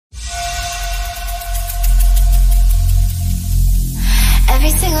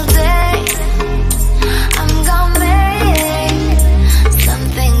single day I'm gonna make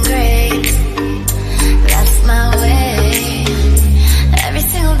something great. That's my way. Every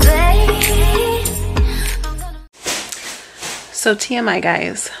single day I'm gonna... So TMI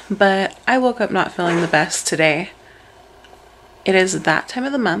guys, but I woke up not feeling the best today. It is that time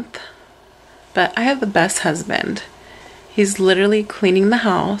of the month, but I have the best husband. He's literally cleaning the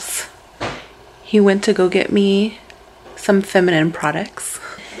house. He went to go get me some feminine products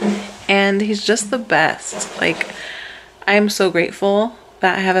and he's just the best. Like, I am so grateful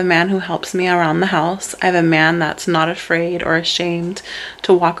that I have a man who helps me around the house. I have a man that's not afraid or ashamed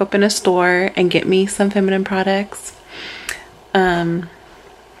to walk up in a store and get me some feminine products.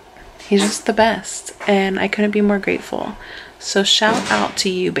 He's just the best and I couldn't be more grateful. So shout out to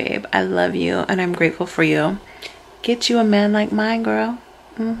you, babe. I love you and I'm grateful for you. Get you a man like mine, girl.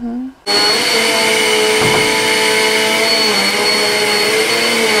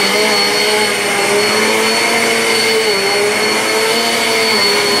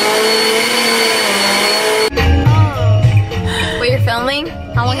 Where you're filming?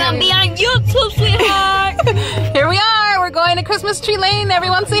 How long gonna be on YouTube, sweetheart? Here we are. We're going to Christmas Tree Lane.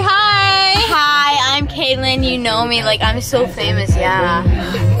 Everyone say hi. Hi, I'm Caitlin. You know me. Like, I'm so famous. Yeah.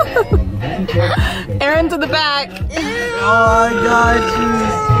 Aaron's in the back. Oh, I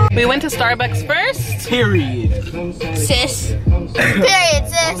got you. We went to Starbucks first. Period. Sis. Period,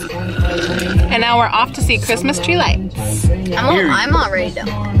 sis. And now we're off to see Christmas tree lights. I'm all ready though.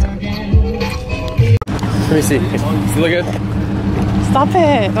 Let me see. You look good? Stop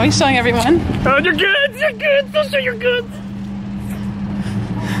it. Are you showing everyone? Oh, you're good. You're good. Don't show your goods.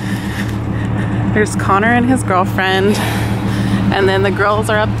 There's Connor and his girlfriend. And then the girls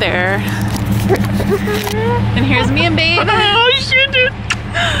are up there. And here's me and Babe. Oh, shit, dude.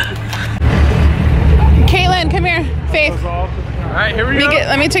 Caitlin, come here. Faith. Alright, here we go.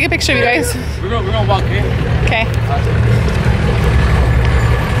 Let me take a picture of you guys. We're gonna walk in. Okay.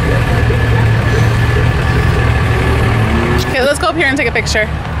 Okay, let's go up here and take a picture.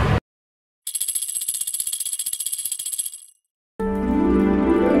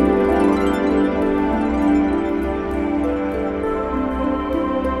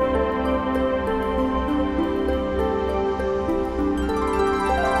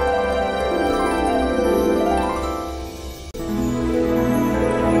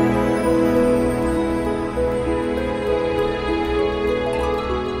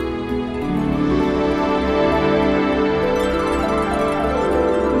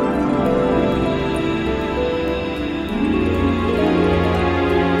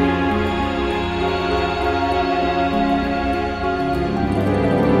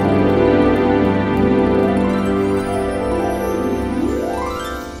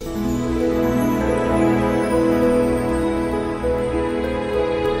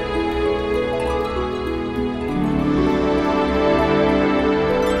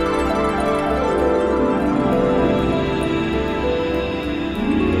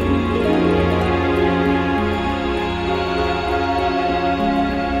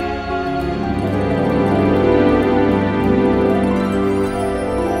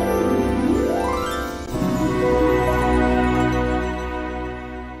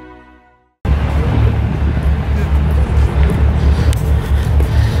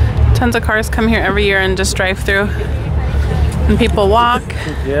 Tons of cars come here every year and just drive through. And people walk.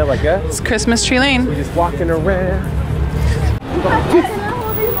 Yeah, like that. It's Christmas Tree Lane. We're just walking around.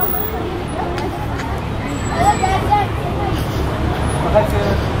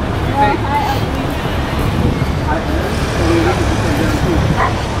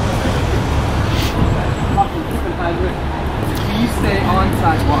 You stay on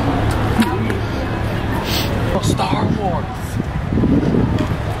sidewalk. Star Wars.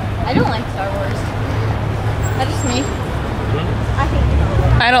 I don't like Star Wars. That's just me. I hate Star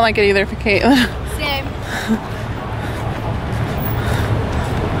Wars. I don't like it either for Caitlin. Same.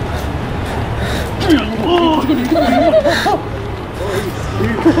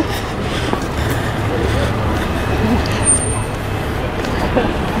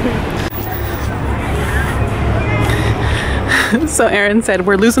 So Aaron said,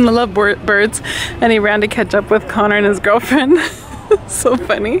 we're losing the lovebirds, and he ran to catch up with Connor and his girlfriend. So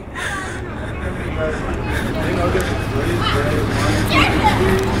funny.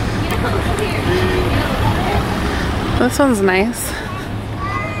 This one's nice.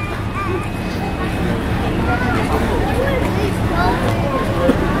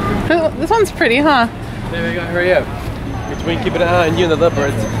 This one's pretty, huh? There we go, hurry up. Between keeping an eye on you and the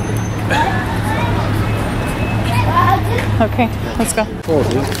lovebirds. Okay, let's go. Oh,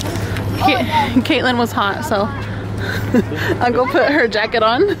 dude. Caitlin was hot, so I'll go put her jacket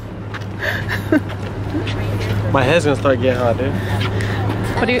on. My head's gonna start getting hot, dude.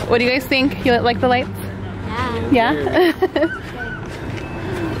 What do you guys think? You like the lights? Yeah. Yeah?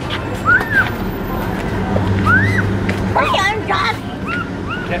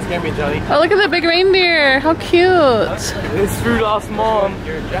 Can't scare me, Johnny. Oh, look at that big reindeer. How cute. It's Rudolph's mom.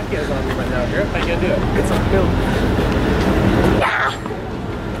 Your jacket is on me right now, girl. How you gonna do it? Get some milk.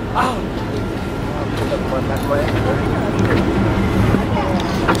 Oh.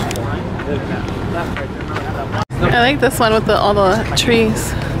 I like this one with all the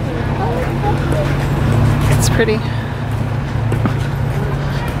trees. It's pretty.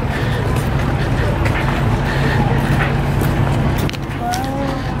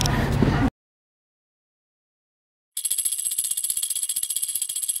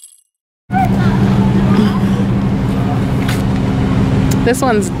 This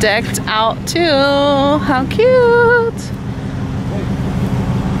one's decked out too. How cute!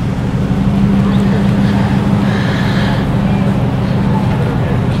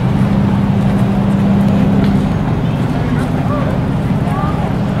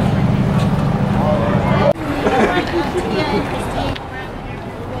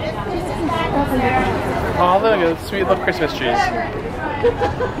 Oh, look at the sweet little Christmas trees.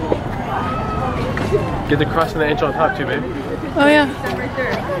 Get the crust and the inch on top too, babe. Oh yeah.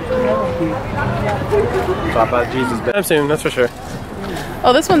 Drop out Jesus bedtime soon, that's for sure.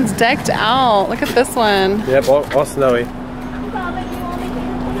 Oh, this one's decked out. Look at this one. Yep, all snowy.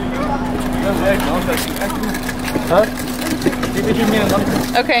 Huh?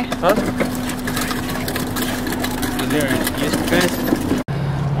 Okay. Huh?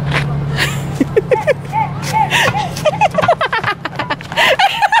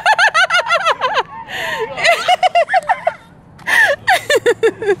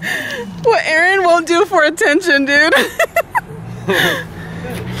 What Aaron won't do for attention, dude.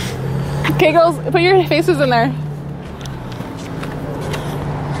 Okay, girls, put your faces in there.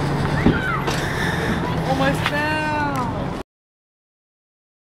 Oh, my smell.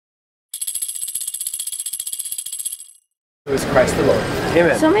 It was Christ the Lord.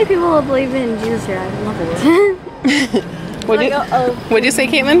 Amen. So many people will believe in Jesus here. I love it. What'd you say,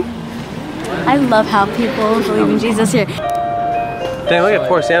 Caitlin? I love how people believe in Jesus here. Dang, look at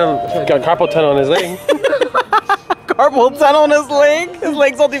poor Santa. Got carpal tunnel on his leg. Carpal tunnel on his leg? His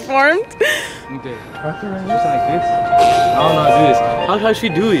leg's all deformed? Okay. Arthur, just like this. I don't know how to do this. How she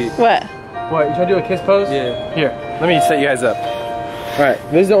do it? What? What, you trying to do a kiss pose? Yeah. Here, let me set you guys up. Alright,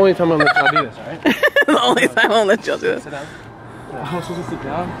 this is the only time I'm gonna let y'all do this, alright? The only time I'll let y'all do this. Sit down. I was supposed to sit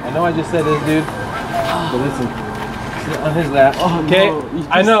down? I know I just said this, dude. But listen. Sit on his lap. Oh, okay? no, you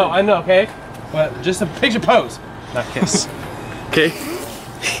I know, okay? But just a picture pose, not kiss. Okay?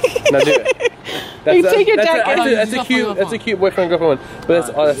 Now do it. You take your jacket off. That's a cute boyfriend girlfriend one. But that's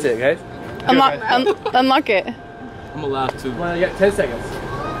all. That's it, guys. Unlock it. I'm gonna laugh too. Well, you got 10 seconds.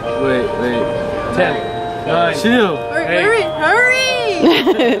 Wait. 10, 9, Chill. Hurry!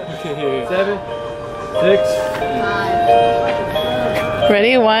 7, 6.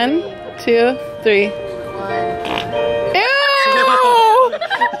 Ready? 1, 2, 3. Ew!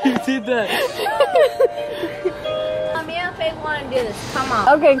 You did that. Me and Faith want to do this. Come on.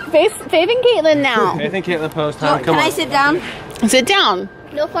 Okay, Faith and Caitlin now. I think Caitlin posed time. Can Come on. I sit down? Sit down.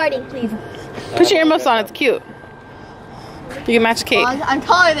 No farting, please. Put your earmuffs on. It's cute. You can match Kate. Well, I'm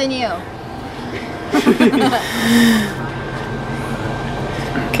taller than you.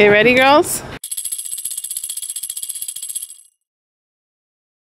 Okay, ready, girls?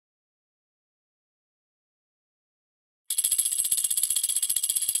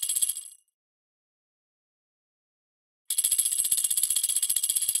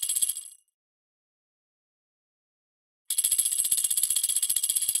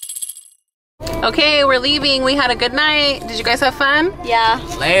 Okay, we're leaving. We had a good night. Did you guys have fun? Yeah.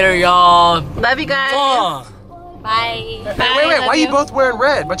 Later, y'all. Love you guys. Bye. Bye. Wait, Love why are you both wearing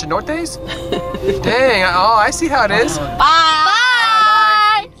red? Bunch of Nortes? Dang, oh, I see how it is.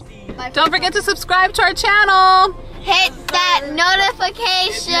 Bye. Don't forget to subscribe to our channel. Hit that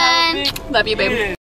notification. Love you, baby.